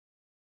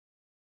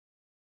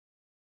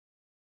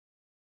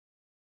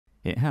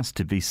It has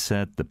to be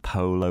said, the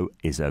Polo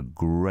is a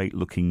great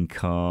looking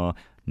car,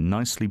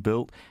 nicely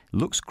built,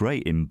 looks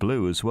great in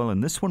blue as well,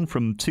 and this one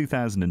from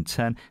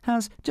 2010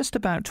 has just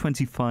about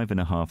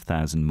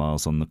 25,500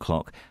 miles on the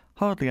clock.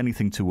 Hardly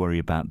anything to worry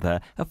about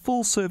there. A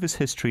full service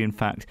history, in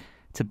fact,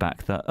 to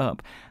back that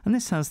up. And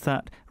this has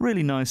that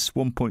really nice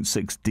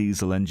 1.6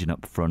 diesel engine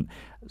up front,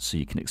 so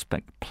you can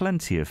expect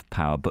plenty of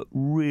power but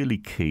really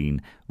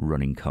keen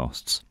running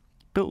costs.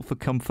 Built for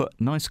comfort,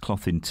 nice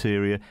cloth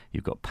interior,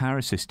 you've got power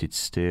assisted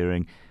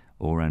steering,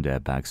 all-round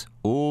airbags,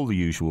 all the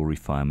usual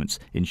refinements,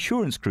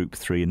 insurance group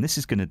 3, and this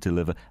is going to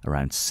deliver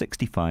around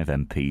 65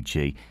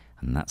 mpg,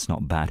 and that's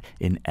not bad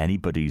in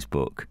anybody's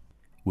book.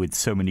 With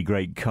so many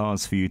great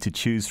cars for you to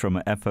choose from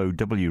at FOW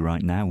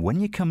right now,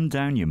 when you come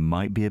down you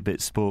might be a bit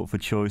sport for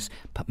choice,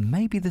 but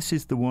maybe this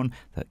is the one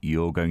that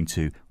you're going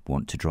to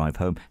want to drive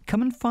home.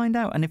 Come and find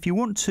out, and if you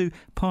want to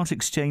part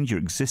exchange your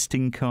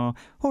existing car,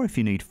 or if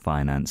you need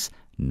finance,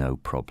 no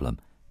problem.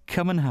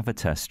 Come and have a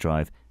test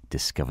drive,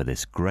 discover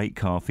this great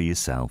car for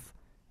yourself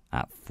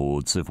at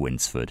Fords of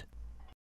Winsford.